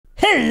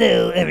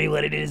Hello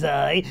everyone, it is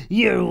I,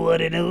 your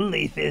one and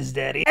only Fizz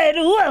Daddy, and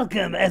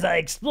welcome as I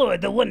explore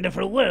the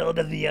wonderful world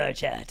of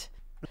VRChat.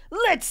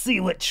 Let's see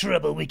what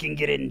trouble we can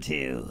get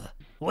into.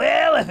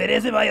 Well, if it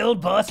isn't my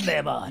old boss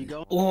Mammon.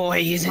 Oh,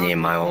 isn't it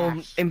my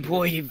old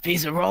employee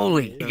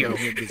Fizzarolli?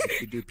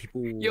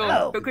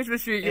 Yo, go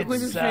Christmas tree, go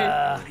Christmas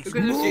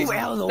tree. Move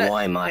out of the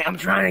way, mate. I'm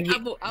trying to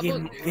get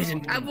Abel's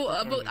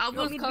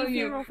calling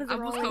you.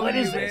 What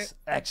is this,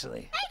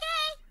 actually?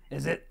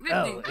 Is it?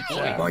 Oh,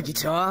 it's my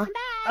guitar.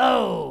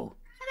 Oh!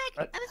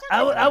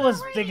 I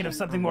was thinking of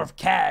something more of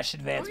cash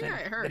advancement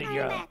than in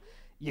your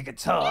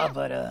guitar,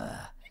 but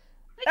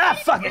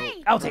fuck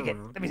it! I'll take it.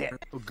 Let me see it.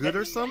 Good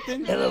or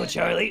something? Hello,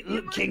 Charlie.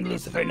 King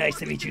Lucifer, nice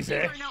to meet you,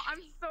 sir. No,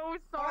 I'm so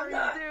sorry,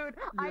 dude.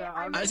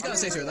 I just gotta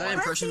say, sir, that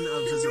impression of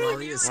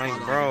Fizzarolli is spot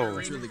on. Bro.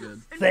 That's really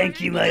good.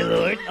 Thank you, my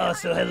lord.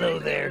 Also, hello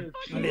there,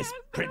 Miss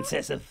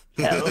Princess of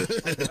Hell.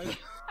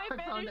 I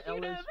managed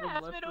you to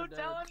have Aspen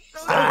Hotel and so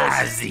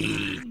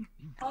Ozzy!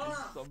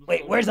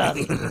 Wait, where's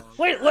Ozzy?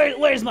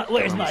 Where's my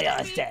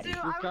Oz daddy?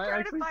 This guy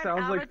actually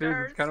sounds like this.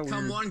 It's kind of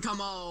weird. Come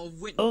on.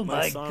 Oh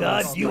my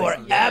god, you are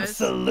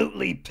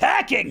absolutely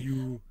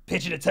packing!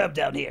 Pitching a tub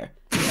down here.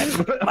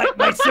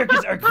 My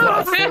circuits are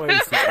crossed.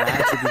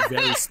 That be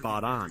very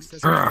spot on.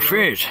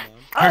 Fizz.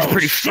 That's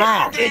pretty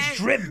strong. It's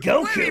Drip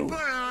Goku.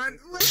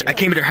 I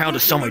came to their house to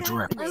sell my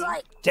drip.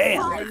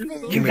 Damn,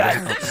 you got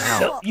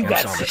so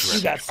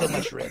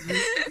much drip.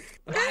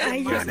 I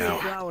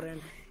know.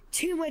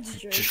 Too much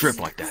drip. Just drip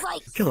like that.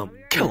 Kill him.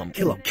 Kill him.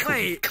 Kill him. Kill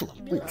him. Kill him.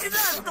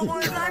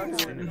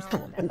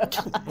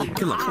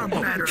 Kill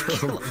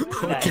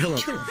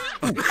him.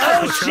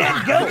 Oh shit,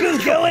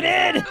 Goku's going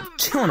in!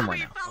 Killing him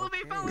right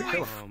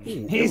now.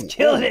 He's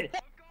killing it.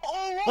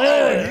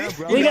 Wait.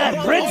 We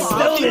got Blitz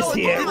Stolas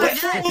here.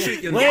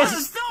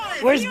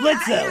 Where's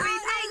Blitzo?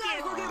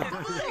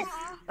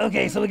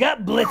 Okay, so we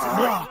got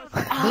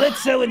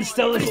Blitzo and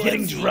Stolas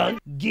getting drunk.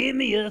 Give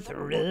me a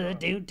throw,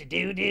 do.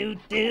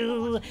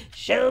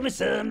 Show me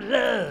some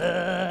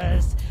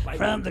lust.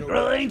 From the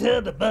groin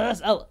to the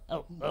bust. Oh.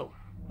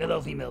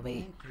 Hello, female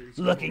me.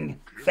 Looking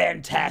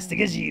fantastic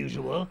as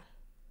usual.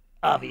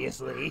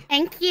 Obviously.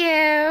 Thank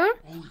you.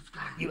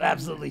 You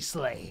absolutely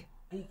slay.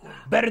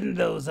 Better than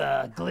those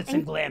glitz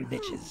and glam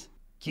bitches.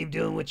 Keep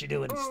doing what you're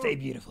doing and stay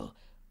beautiful.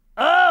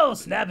 Oh,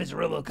 snap, it's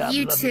RoboCop.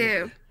 You Love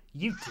too.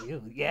 You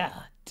too, yeah,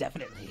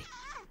 definitely.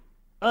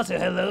 Also,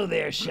 hello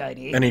there,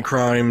 Shiny. Any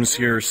crimes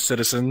here,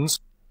 citizens?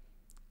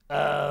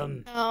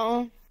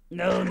 No.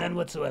 No, none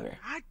whatsoever.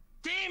 God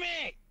damn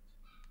it!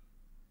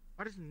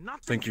 Why does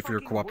nothing Thank you for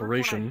your fucking work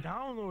cooperation. when I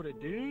download it,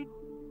 dude.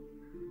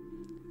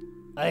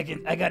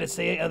 I gotta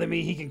say, other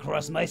me, he can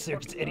cross my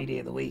circuits any day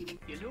of the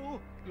week. You know,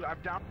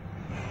 I've downloaded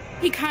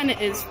He kind of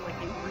is. like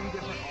 3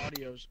 different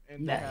audios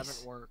and they Nice.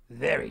 haven't worked.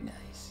 Very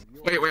nice.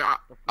 Wait,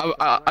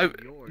 I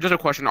just a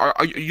question. Are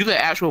you the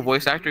actual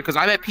voice actor? Because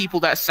I met people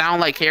that sound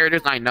like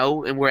characters I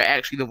know, and we're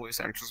actually the voice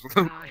actors.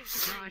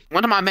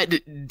 One time I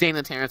met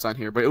Dana Terrence on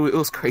here, but it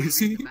was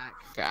crazy.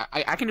 Yeah,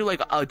 I can do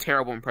like a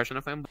terrible impression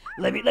of him.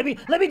 Let me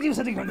do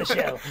something from the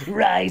show.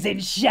 Rise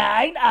and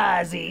shine,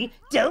 Ozzy.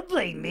 Don't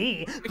blame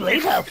me.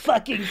 Blame how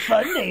fucking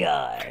fun they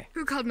are.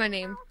 Who called my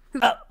name? Who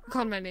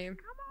called my name?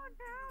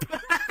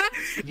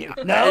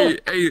 No.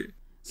 Hey.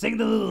 Sing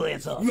the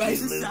Lululand song.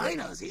 Rise and shine,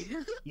 Ozzy.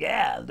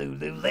 Yeah,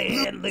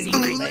 Lululand.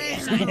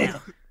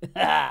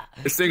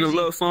 Sing a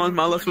love song,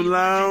 my love so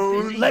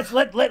loud. Let's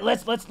riz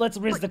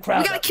the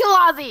crowd. We gotta up. kill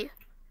Ozzy.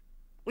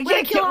 We gotta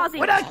can't kill Ozzy.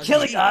 We're not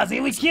killing Ozzy.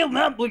 We kill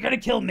Mem. We're gonna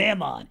kill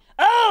Mammon.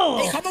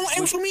 Oh! Come on,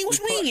 what you mean?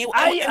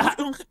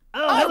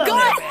 Hello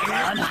there,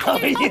 Mammon. How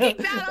are you?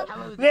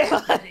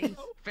 Mammon.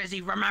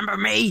 Fizzy, remember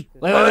me?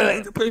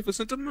 Wait. To play for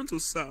sentimental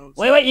sounds.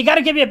 Wait. You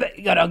gotta give me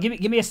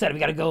give me a set. We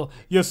gotta go.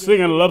 You're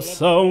singing love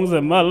songs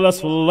and my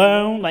lustful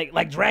lounge.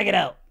 Like drag it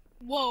out.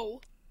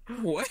 Whoa.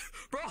 What?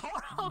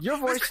 Your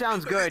voice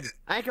sounds good.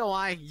 I ain't gonna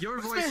lie.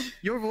 Your voice.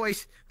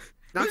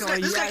 Not gonna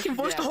lie. This guy can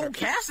voice the whole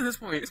cast at this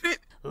point.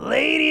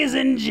 Ladies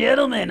and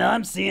gentlemen,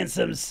 I'm seeing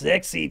some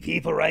sexy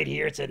people right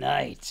here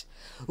tonight.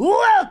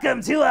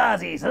 Welcome to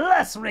Ozzy's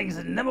Lust Rings,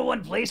 the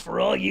 #1 place for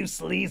all you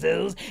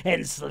sleazos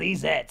and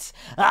sleazettes.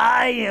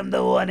 I am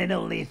the one and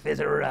only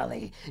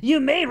Fizzarolli. You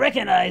may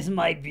recognize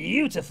my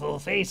beautiful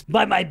face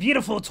by my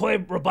beautiful toy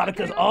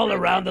roboticas all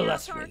around the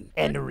Lust Ring.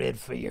 And rid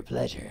for your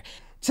pleasure.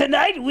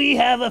 Tonight we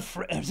have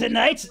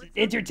tonight's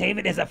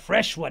entertainment is a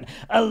fresh one.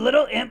 A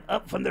little imp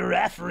up from the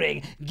Wrath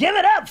Ring. Give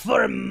it up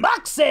for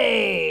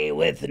Moxie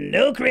with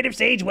no creative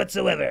stage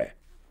whatsoever.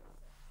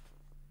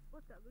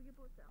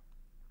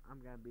 I'm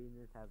gonna be in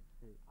this house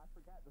too. I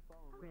forgot the phone.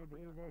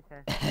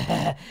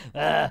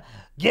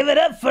 Give it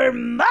up for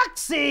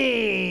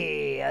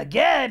Moxie!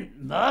 Again,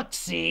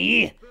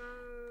 Moxie.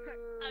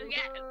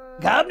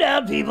 Calm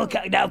down, people.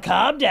 Now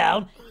calm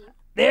down.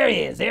 There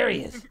he is.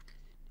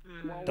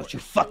 Don't you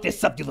fuck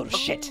this up, you little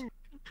shit.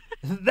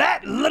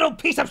 That little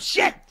piece of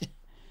shit!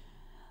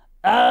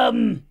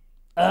 Hey,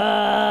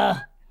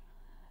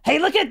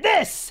 look at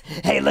this!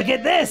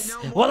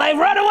 Will I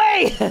run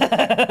away?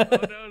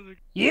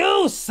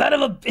 You son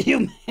of a...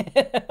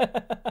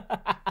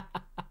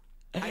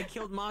 I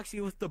killed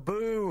Moxie with the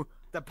boo.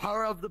 The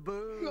power of the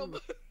boo.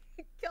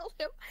 Killed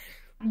him.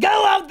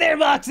 Go out there,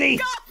 Moxie!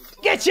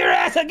 Get your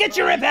ass, get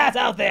your rip ass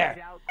out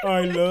there!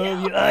 I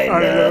love you. I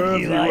love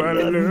you. I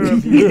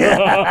love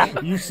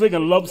you. You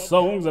singing love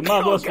songs in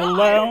my blissful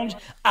lounge.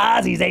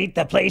 Ozzy's ain't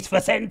the place for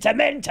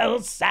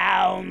sentimental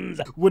sounds.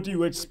 What do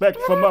you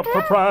expect from a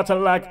proprietor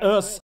like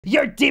us?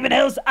 Your demon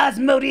house,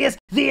 Osmodeus,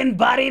 the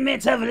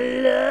embodiment of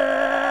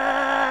love.